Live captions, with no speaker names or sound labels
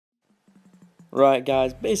Right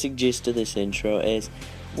guys, basic gist of this intro is,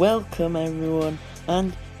 welcome everyone,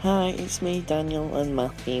 and hi, it's me Daniel and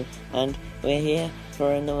Matthew, and we're here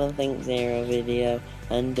for another Think Zero video,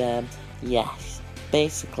 and yes,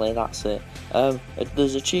 basically that's it.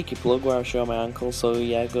 There's a cheeky plug where I show my ankle, so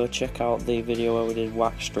yeah, go check out the video where we did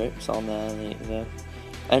wax strips on there.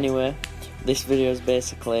 Anyway, this video is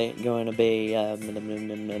basically going to be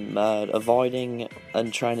avoiding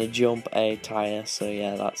and trying to jump a tyre, so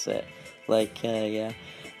yeah, that's it. Yeah,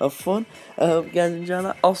 have fun. I hope you guys enjoy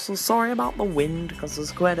that. Also, sorry about the wind, because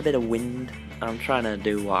there's quite a bit of wind. I'm trying to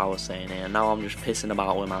do what I was saying here. Now I'm just pissing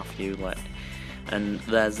about with Matthew, and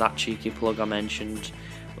there's that cheeky plug I mentioned.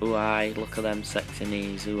 Ooh, aye, look at them sexy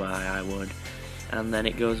knees. Ooh, aye, I would. And then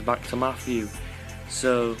it goes back to Matthew.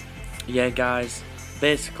 So, yeah, guys,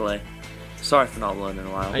 basically, sorry for not learning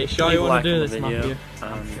a while. Are you sure you want to do this, Matthew?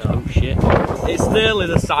 Oh shit. It's nearly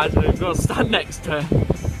the size of it. Go stand next to her.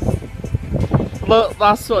 Look,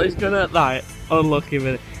 that's what he's gonna, like, unlucky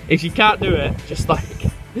with it. If you can't do it, just like,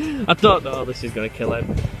 I don't know, this is gonna kill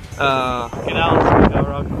him. Fucking hell, this is gonna go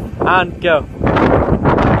wrong. And go.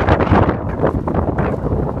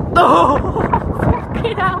 Oh,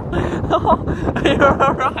 fucking hell. Oh, you're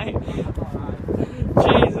alright.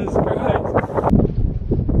 Jesus Christ.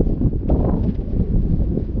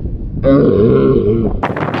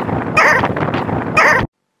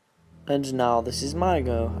 And now this is my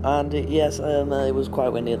go, and yes, it was quite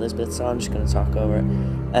windy at this bit, so I'm just going to talk over it.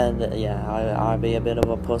 And yeah, I'll be a bit of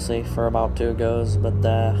a pussy for about 2 goes, but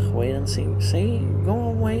wait and see, go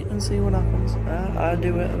on, wait and see what happens. I'll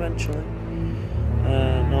do it eventually.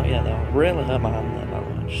 Not yet though, really hurt my hand that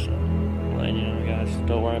much, so letting you know guys,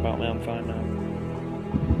 don't worry about me, I'm fine now.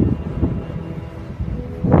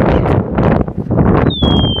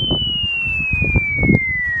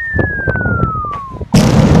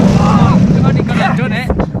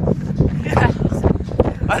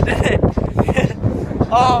 I did it!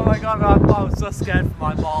 Oh my god, I was so scared for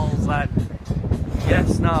my balls then.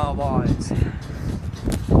 Yes, no, boys.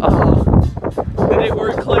 Oh. Did it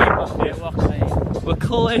work clean, Matthew? We're clean. We're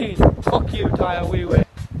clean. Fuck you, tyre, we win.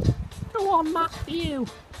 Go on, Matthew.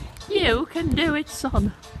 You can do it,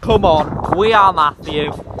 son. Come on, we are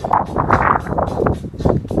Matthew.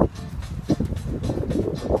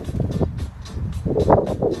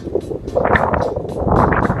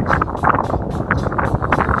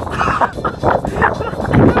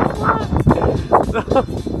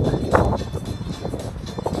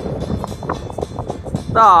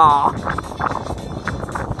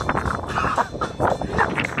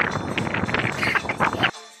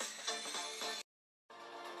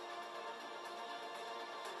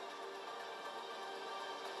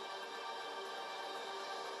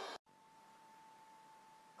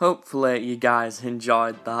 Hopefully you guys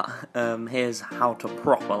enjoyed that. Here's how to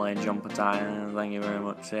properly jump a tyre. Thank you very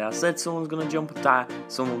much. So yeah, I said someone's gonna jump a tyre,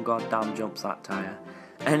 someone goddamn jumps that tyre.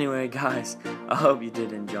 Anyway guys, I hope you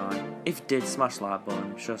did enjoy. If you did, smash the like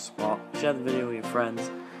button, show support, share the video with your friends,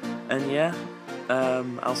 and yeah,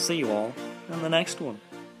 I'll see you all in the next one.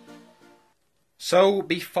 So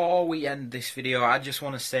before we end this video, I just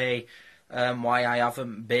want to say why I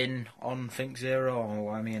haven't been on Think Zero, or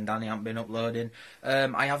why me and Danny haven't been uploading.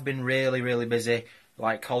 I have been really busy,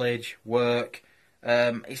 like college, work.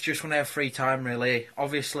 It's just when I have free time, really.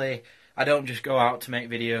 Obviously, I don't just go out to make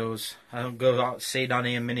videos. I don't go out to see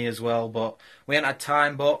Danny and Minnie as well, but we ain't had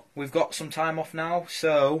time, but we've got some time off now,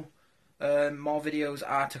 so more videos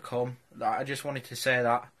are to come. I just wanted to say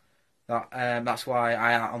that's why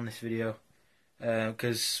I am on this video.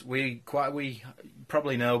 Because we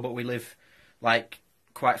probably know, but we live like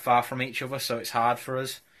quite far from each other, so it's hard for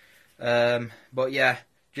us. But yeah,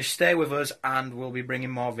 just stay with us and we'll be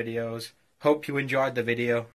bringing more videos. Hope you enjoyed the video.